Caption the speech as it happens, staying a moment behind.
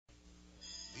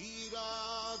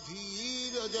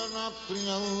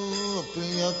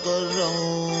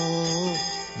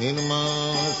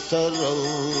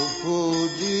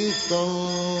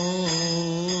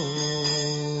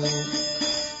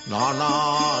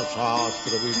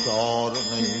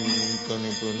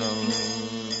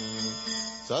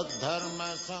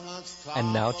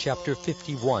And now chapter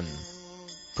 51,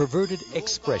 Perverted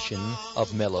Expression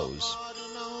of Mellows.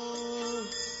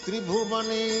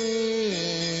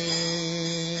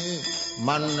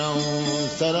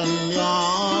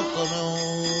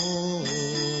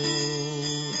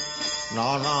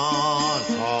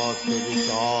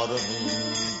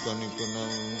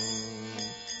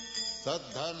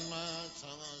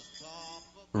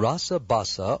 Rasa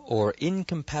basa, or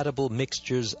incompatible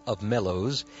mixtures of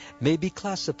mellows, may be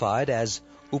classified as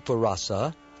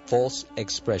uparasa, false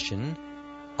expression,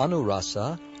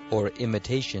 anurasa, or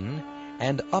imitation,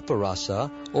 and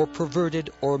aparasa, or perverted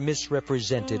or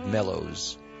misrepresented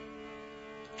mellows.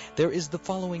 There is the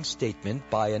following statement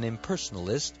by an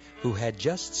impersonalist who had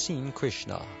just seen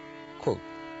Krishna. Quote,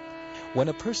 "When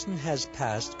a person has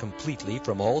passed completely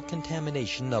from all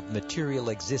contamination of material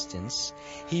existence,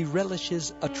 he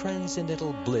relishes a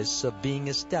transcendental bliss of being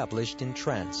established in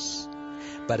trance.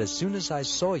 But as soon as I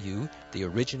saw you, the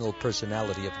original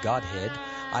personality of Godhead,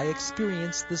 I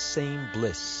experienced the same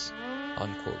bliss."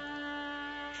 Unquote.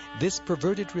 This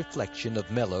perverted reflection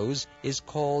of mellows is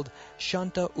called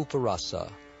Shanta Uparasa,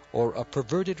 or a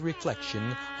perverted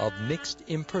reflection of mixed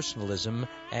impersonalism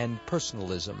and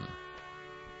personalism.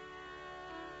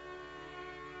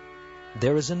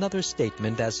 There is another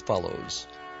statement as follows,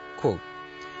 quote,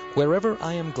 "Wherever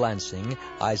I am glancing,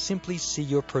 I simply see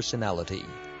your personality.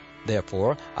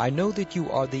 Therefore, I know that you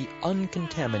are the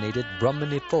uncontaminated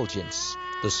Brahman effulgence,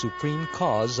 the supreme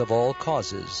cause of all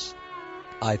causes.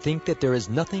 I think that there is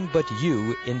nothing but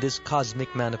you in this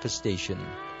cosmic manifestation."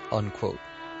 Unquote.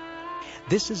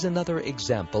 This is another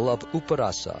example of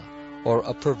uparasa, or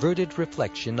a perverted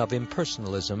reflection of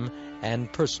impersonalism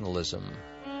and personalism.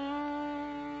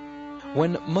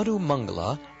 When Madhu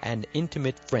Mangala, an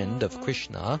intimate friend of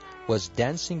Krishna, was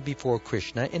dancing before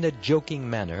Krishna in a joking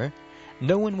manner,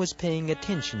 no one was paying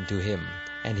attention to him,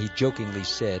 and he jokingly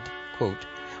said, quote,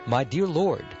 "My dear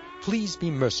Lord, please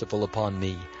be merciful upon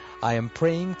me. I am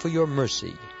praying for your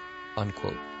mercy."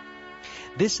 Unquote.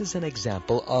 This is an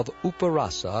example of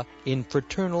uparasa in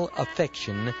fraternal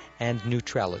affection and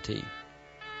neutrality.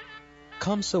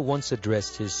 Kamsa once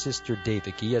addressed his sister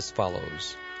Devaki as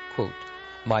follows, quote,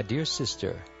 "My dear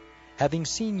sister, having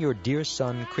seen your dear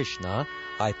son Krishna,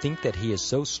 I think that he is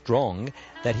so strong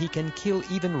that he can kill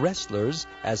even wrestlers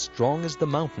as strong as the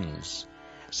mountains.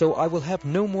 So I will have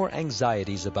no more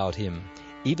anxieties about him,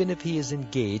 even if he is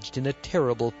engaged in a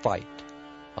terrible fight."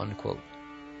 Unquote.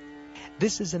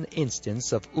 This is an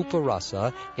instance of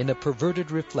uparasa in a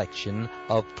perverted reflection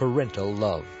of parental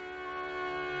love.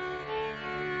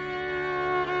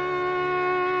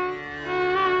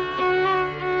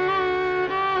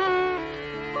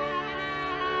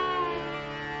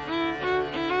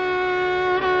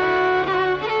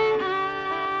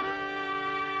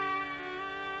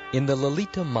 In the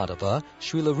Lalita Madhava,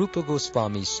 Srila Rupa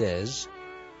Goswami says,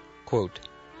 quote,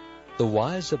 "The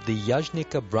wives of the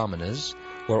Yajnika Brahmanas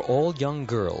were all young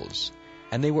girls,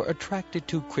 and they were attracted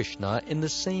to Krishna in the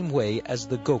same way as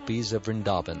the gopis of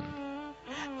Vrindavan.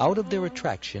 Out of their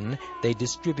attraction, they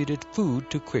distributed food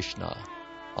to Krishna."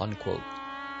 Unquote.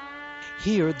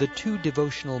 Here, the two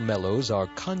devotional mellows are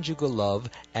conjugal love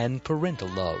and parental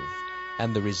love,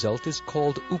 and the result is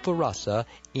called uparasa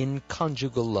in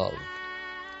conjugal love.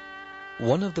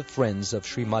 One of the friends of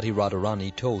Srimati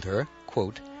Radharani told her,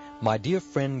 quote, "My dear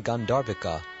friend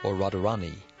Gandharvika, or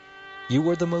Radharani, you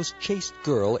were the most chaste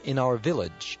girl in our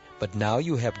village, but now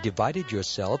you have divided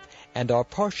yourself and are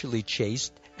partially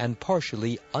chaste and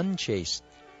partially unchaste.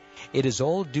 It is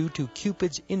all due to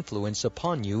Cupid's influence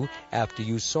upon you after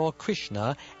you saw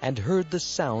Krishna and heard the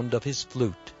sound of his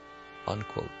flute."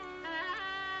 Unquote.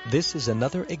 This is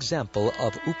another example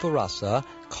of uparasa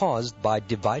caused by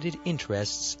divided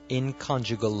interests in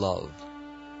conjugal love.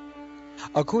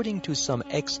 According to some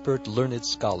expert learned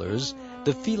scholars,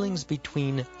 the feelings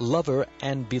between lover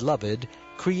and beloved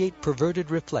create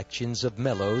perverted reflections of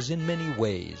mellows in many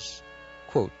ways.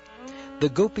 Quote, "The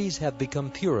gopis have become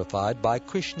purified by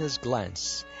Krishna's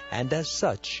glance, and as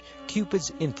such,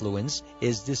 Cupid's influence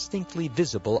is distinctly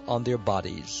visible on their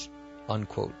bodies."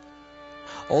 Unquote.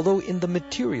 Although in the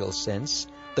material sense,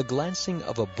 the glancing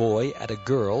of a boy at a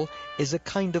girl is a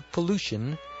kind of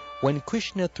pollution, when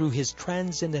Krishna threw his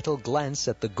transcendental glance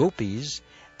at the gopis,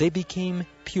 they became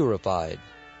purified.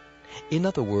 In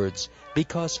other words,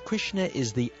 because Krishna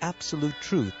is the absolute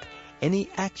truth, Any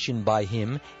action by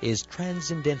him is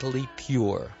transcendently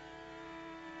pure.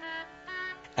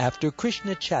 After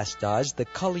Krishna chastised the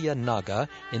Kaliya Naga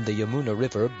in the Yamuna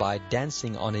River by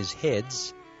dancing on his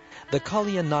heads, the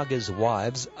Kaliya Naga's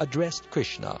wives addressed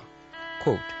Krishna,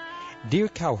 quote, "Dear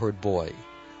cowherd boy,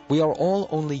 we are all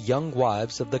only young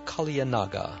wives of the Kaliya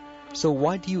Naga, so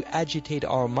why do you agitate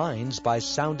our minds by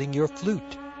sounding your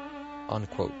flute?"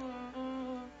 Unquote.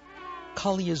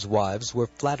 Kaliya's wives were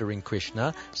flattering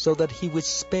Krishna so that he would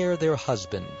spare their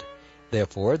husband.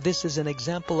 Therefore, this is an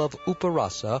example of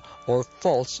uparasa, or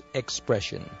false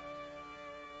expression.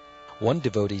 One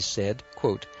devotee said,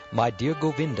 quote, "My dear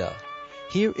Govinda,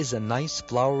 here is a nice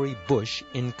flowery bush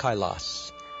in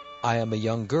Kailas. I am a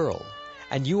young girl,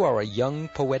 and you are a young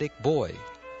poetic boy.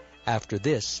 After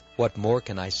this, what more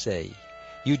can I say?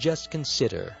 You just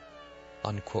consider."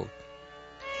 Unquote.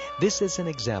 This is an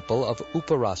example of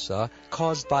uparasa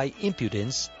caused by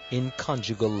impudence in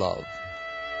conjugal love.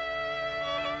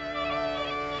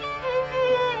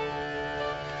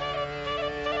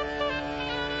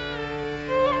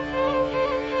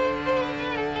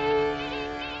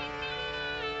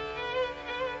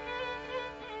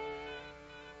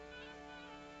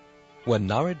 When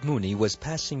Narad Muni was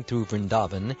passing through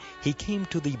Vrindavan, he came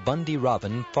to the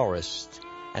Bandiravan forest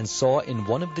and saw in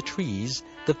one of the trees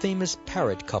the famous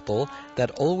parrot couple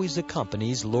that always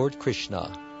accompanies Lord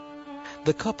Krishna.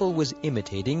 The couple was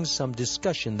imitating some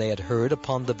discussion they had heard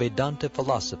upon the Vedanta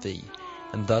philosophy,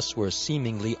 and thus were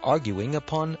seemingly arguing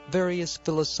upon various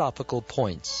philosophical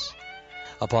points.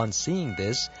 Upon seeing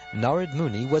this, Narad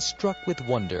Muni was struck with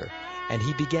wonder, and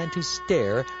he began to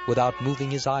stare without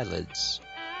moving his eyelids.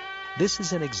 This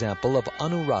is an example of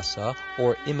anurasa,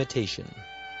 or imitation.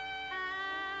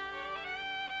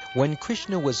 When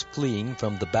Krishna was fleeing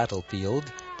from the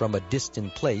battlefield from a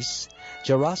distant place,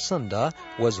 Jarasandha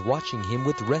was watching him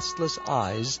with restless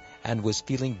eyes and was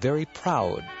feeling very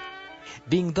proud.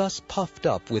 Being thus puffed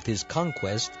up with his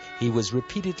conquest, he was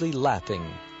repeatedly laughing.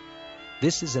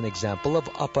 This is an example of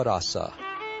aparasa.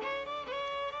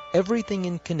 Everything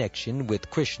in connection with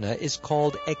Krishna is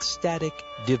called ecstatic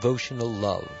devotional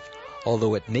love,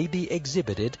 although it may be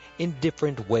exhibited in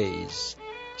different ways,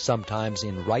 sometimes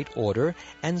in right order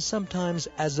and sometimes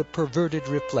as a perverted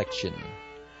reflection.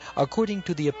 According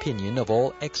to the opinion of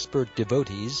all expert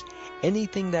devotees,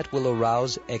 anything that will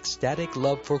arouse ecstatic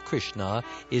love for Krishna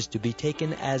is to be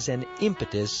taken as an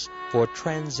impetus for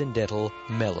transcendental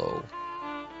mellow.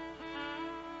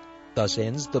 Thus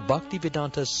ends the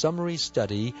Bhaktivedanta summary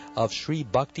study of Sri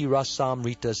Bhakti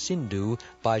Rasamrita Sindhu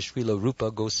by Srila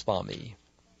Rupa Goswami.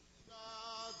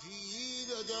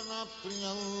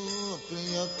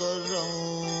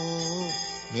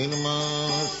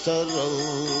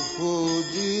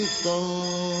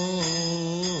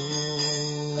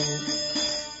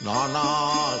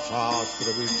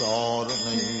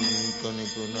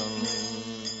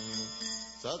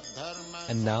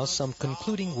 And now some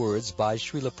concluding words by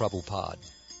Srila Prabhupada.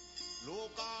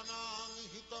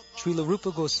 Srila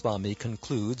Rupa Goswami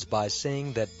concludes by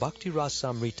saying that Bhakti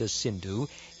Rasamrita Sindhu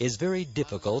is very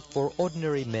difficult for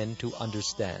ordinary men to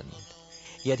understand.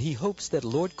 Yet he hopes that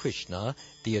Lord Krishna,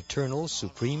 the eternal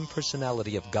Supreme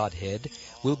Personality of Godhead,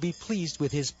 will be pleased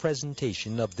with his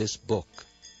presentation of this book.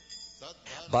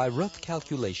 By rough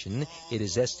calculation, it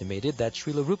is estimated that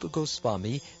Srila Rupa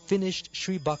Goswami finished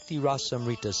Sri Bhakti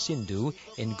Rasamrita Sindhu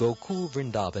in Gokul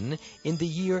Vrindavan in the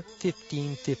year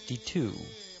 1552.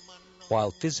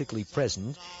 While physically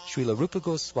present, Srila Rupa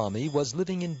Goswami was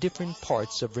living in different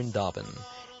parts of Vrindavan,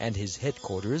 and his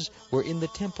headquarters were in the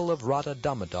temple of Radha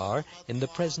Damodar in the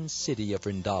present city of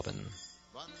Vrindavan.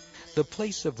 The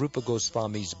place of Rupa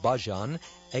Goswami's bhajan,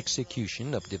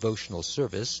 execution of devotional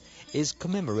service, is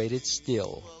commemorated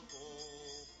still.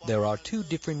 There are two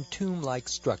different tomb-like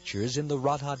structures in the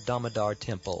Radha Damodar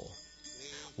temple.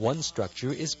 One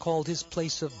structure is called his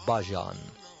place of bhajan,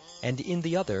 and in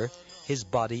the other, his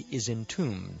body is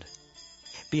entombed.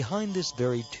 Behind this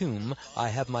very tomb, I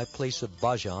have my place of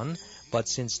bhajan, but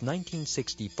since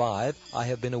 1965, I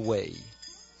have been away.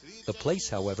 The place,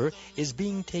 however, is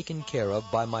being taken care of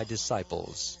by my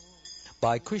disciples.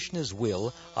 By Krishna's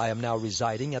will, I am now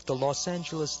residing at the Los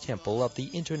Angeles Temple of the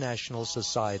International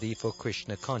Society for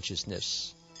Krishna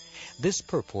Consciousness. This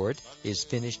purport is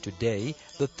finished today,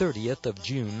 the 30th of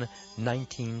June,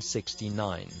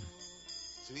 1969.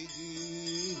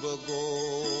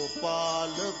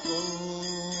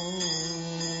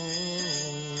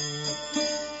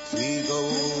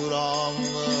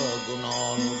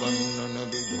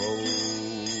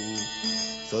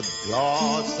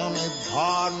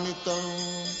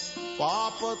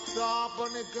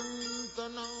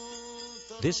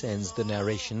 This ends the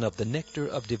narration of the Nectar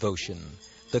of Devotion,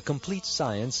 the complete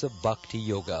science of Bhakti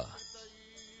Yoga.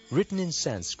 Written in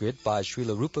Sanskrit by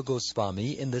Srila Rupa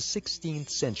Goswami in the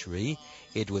 16th century,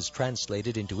 it was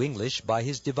translated into English by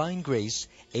His Divine Grace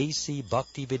A.C.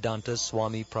 Bhaktivedanta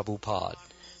Swami Prabhupada,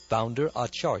 founder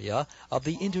Acharya of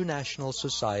the International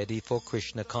Society for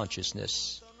Krishna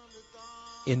Consciousness.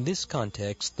 In this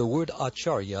context, the word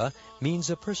Acharya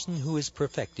means a person who is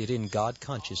perfected in God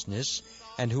consciousness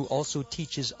and who also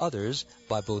teaches others,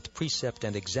 by both precept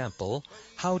and example,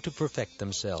 how to perfect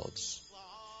themselves.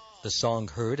 The song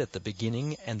heard at the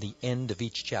beginning and the end of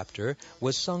each chapter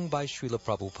was sung by Srila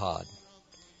Prabhupada.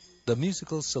 The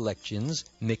musical selections,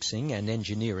 mixing, and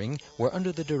engineering were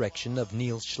under the direction of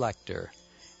Neil Schlachter,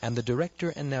 and the director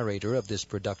and narrator of this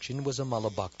production was Amala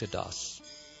Bhaktadas.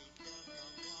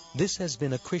 This has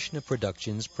been a Krishna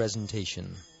Productions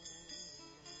presentation.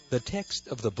 The text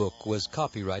of the book was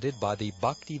copyrighted by the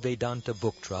Bhaktivedanta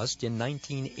Book Trust in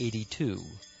 1982.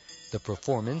 The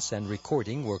performance and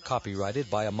recording were copyrighted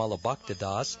by Amala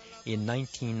Bhaktadas in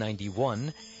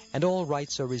 1991, and all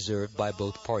rights are reserved by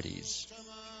both parties.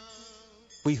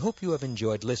 We hope you have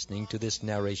enjoyed listening to this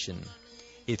narration.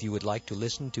 If you would like to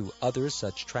listen to other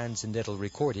such transcendental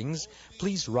recordings,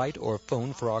 please write or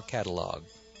phone for our catalog.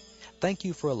 Thank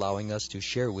you for allowing us to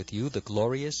share with you the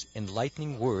glorious,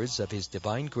 enlightening words of His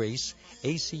Divine Grace,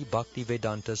 A.C.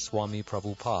 Bhaktivedanta Swami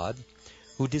Prabhupada,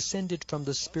 who descended from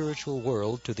the spiritual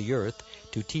world to the earth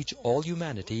to teach all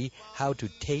humanity how to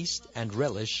taste and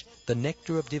relish the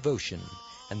nectar of devotion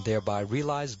and thereby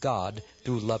realize God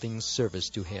through loving service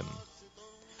to Him.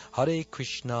 Hare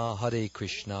Krishna,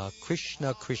 Krishna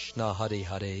Krishna, Hare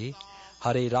Hare,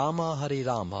 Hare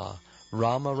Rama,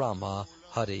 Rama Rama,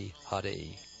 Hare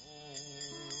Hare.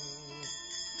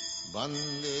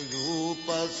 Bande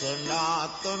Rupa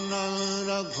Sanatana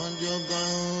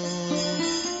Raghujagan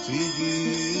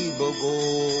Sri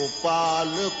Gopalako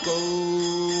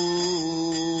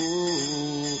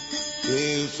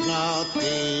Krishna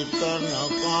Ketana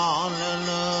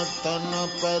Kanana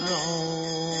Tanaparam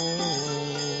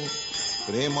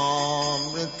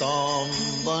Premamritam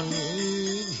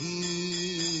Banidhi